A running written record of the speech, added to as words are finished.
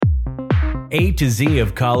A to Z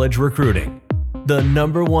of college recruiting. The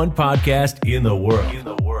number one podcast in the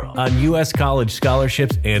world on U.S. college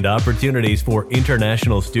scholarships and opportunities for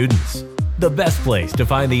international students. The best place to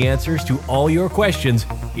find the answers to all your questions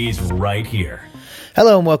is right here.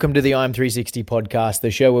 Hello and welcome to the I'm360 podcast,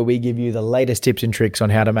 the show where we give you the latest tips and tricks on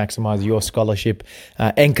how to maximize your scholarship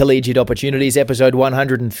and collegiate opportunities. Episode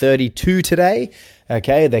 132 today.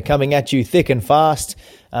 Okay, they're coming at you thick and fast.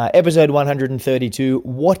 Episode 132,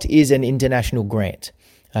 what is an international grant?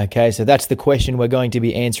 Okay, so that's the question we're going to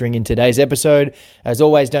be answering in today's episode. As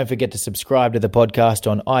always, don't forget to subscribe to the podcast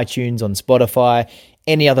on iTunes, on Spotify,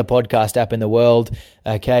 any other podcast app in the world.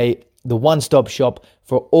 Okay, the one-stop shop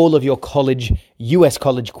for all of your US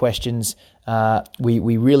college questions.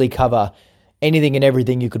 We really cover anything and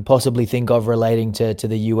everything you could possibly think of relating to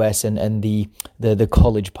the US and the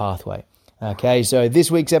college pathway. Okay, so this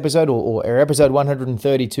week's episode, or episode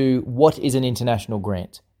 132, what is an international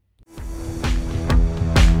grant?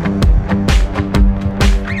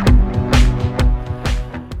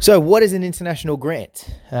 So what is an international grant?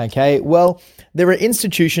 Okay, well, there are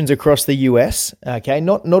institutions across the US, okay,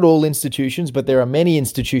 not all institutions, but there are many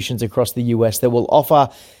institutions across the US that will offer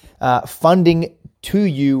funding to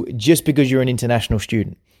you just because you're an international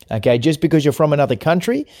student. Okay, just because you're from another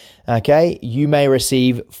country, okay, you may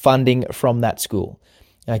receive funding from that school.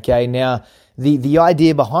 Okay, now the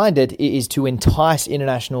idea behind it is to entice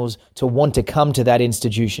internationals to want to come to that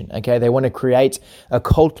institution. Okay, they want to create a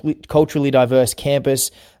culturally diverse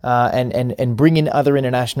campus and bring in other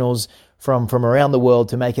internationals from around the world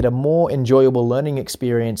to make it a more enjoyable learning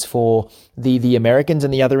experience for the Americans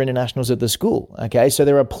and the other internationals at the school. Okay, so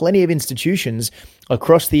there are plenty of institutions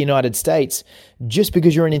across the United States. Just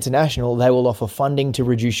because you're an international, they will offer funding to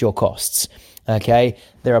reduce your costs. Okay,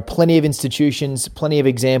 there are plenty of institutions, plenty of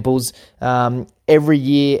examples. Every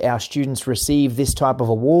year, our students receive this type of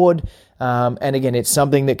award. And again, it's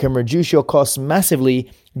something that can reduce your costs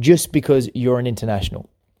massively just because you're an international.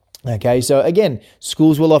 Okay, so again,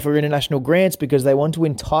 schools will offer international grants because they want to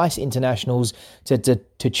entice internationals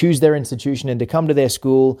to choose their institution and to come to their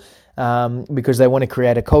school because they want to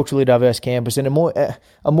create a culturally diverse campus and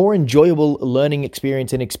a more enjoyable learning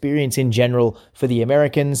experience and experience in general for the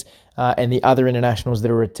Americans and the other internationals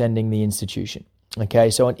that are attending the institution.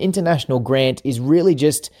 Okay, so an international grant is really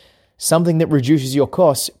just something that reduces your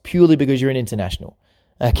costs purely because you're an international.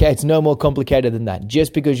 Okay, it's no more complicated than that.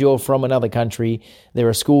 Just because you're from another country, there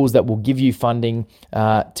are schools that will give you funding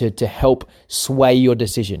to help sway your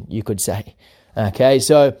decision, you could say. Okay,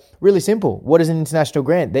 so really simple. What is an international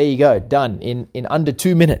grant? There you go, done in under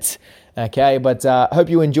 2 minutes. Okay, but hope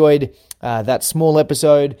you enjoyed that small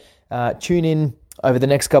episode. Tune in over the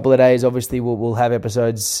next couple of days. Obviously, we'll have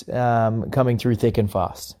episodes coming through thick and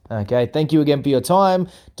fast. Okay, thank you again for your time.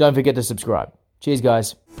 Don't forget to subscribe. Cheers,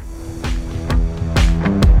 guys.